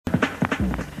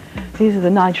These are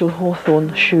the Nigel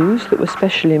Hawthorne shoes that were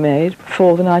specially made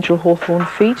for the Nigel Hawthorne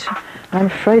feet. I'm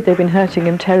afraid they've been hurting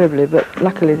him terribly, but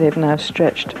luckily they've now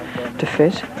stretched to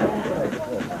fit.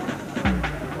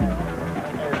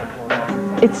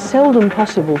 It's seldom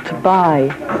possible to buy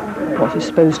what is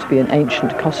supposed to be an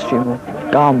ancient costume or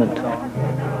garment.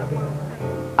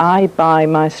 I buy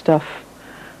my stuff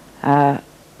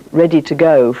ready to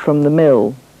go from the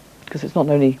mill, because it's not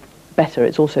only better,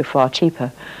 it's also far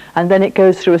cheaper. And then it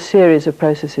goes through a series of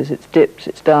processes. It's dipped,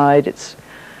 it's dyed, it's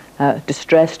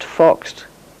distressed, foxed.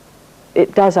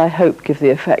 It does, I hope, give the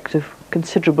effect of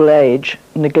considerable age,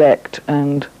 neglect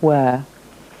and wear.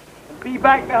 Be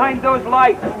back behind those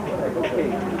lights.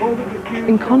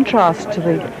 In contrast to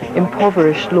the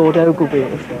impoverished Lord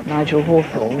Ogleby of Nigel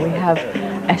Hawthorne, we have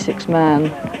Essex man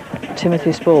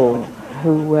Timothy Spall,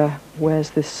 who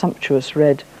wears this sumptuous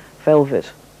red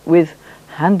velvet with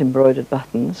hand-embroidered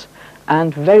buttons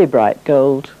and very bright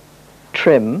gold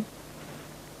trim.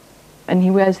 And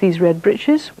he wears these red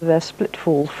breeches with their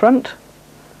split-fall front,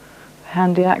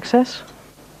 handy access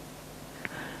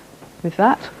with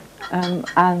that,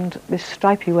 and this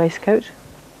stripy waistcoat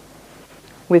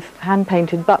with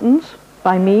hand-painted buttons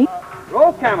by me.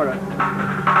 Roll camera.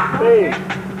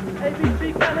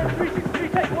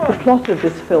 The plot of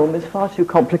this film is far too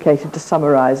complicated to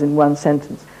summarise in one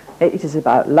sentence. It is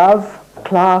about love,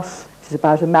 class, it is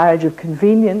about a marriage of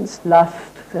convenience,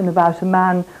 lust, and about a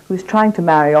man who is trying to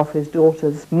marry off his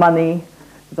daughter's money,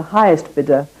 the highest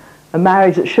bidder, a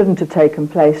marriage that shouldn't have taken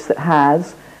place that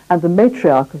has, and the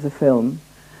matriarch of the film,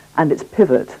 and its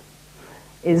pivot,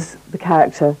 is the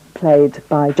character played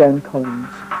by Joan Collins.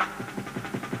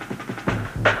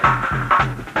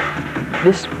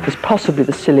 This is possibly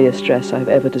the silliest dress I've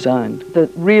ever designed. The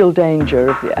real danger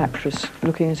of the actress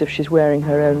looking as if she's wearing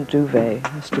her own duvet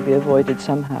has to be avoided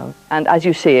somehow. And as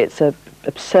you see, it's an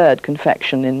absurd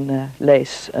confection in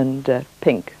lace and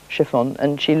pink chiffon,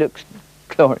 and she looks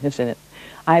glorious in it.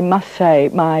 I must say,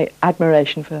 my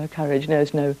admiration for her courage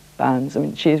knows no bounds. I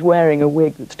mean, she's wearing a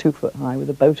wig that's 2 foot high with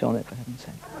a boat on it, for heaven's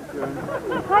sake.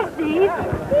 Hi, Steve.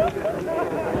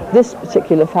 This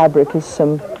particular fabric is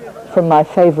from my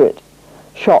favourite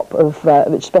shop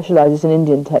which specialises in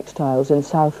Indian textiles in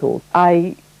Southall.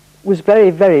 I was very,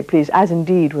 very pleased, as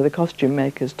indeed were the costume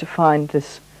makers, to find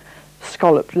this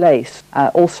scalloped lace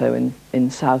also in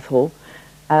Southall,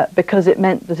 because it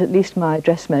meant that at least my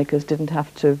dressmakers didn't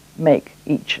have to make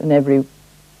each and every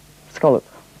scallop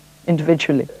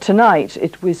individually. Tonight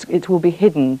it will be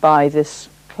hidden by this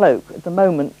cloak, at the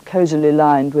moment cosily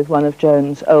lined with one of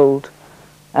Joan's old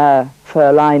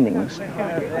fur linings.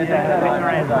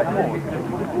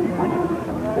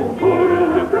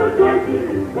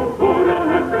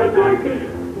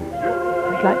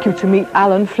 I'd like you to meet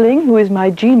Alan Fling, who is my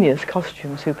genius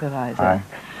costume supervisor. Hi.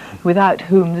 Without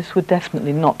whom this would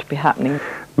definitely not be happening.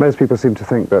 Most people seem to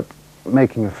think that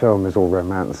making a film is all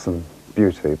romance and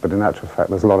beauty, but in actual fact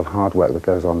there's a lot of hard work that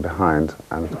goes on behind,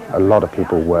 and a lot of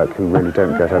people work who really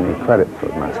don't get any credit for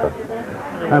the matter.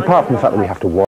 And apart from the fact that we have to watch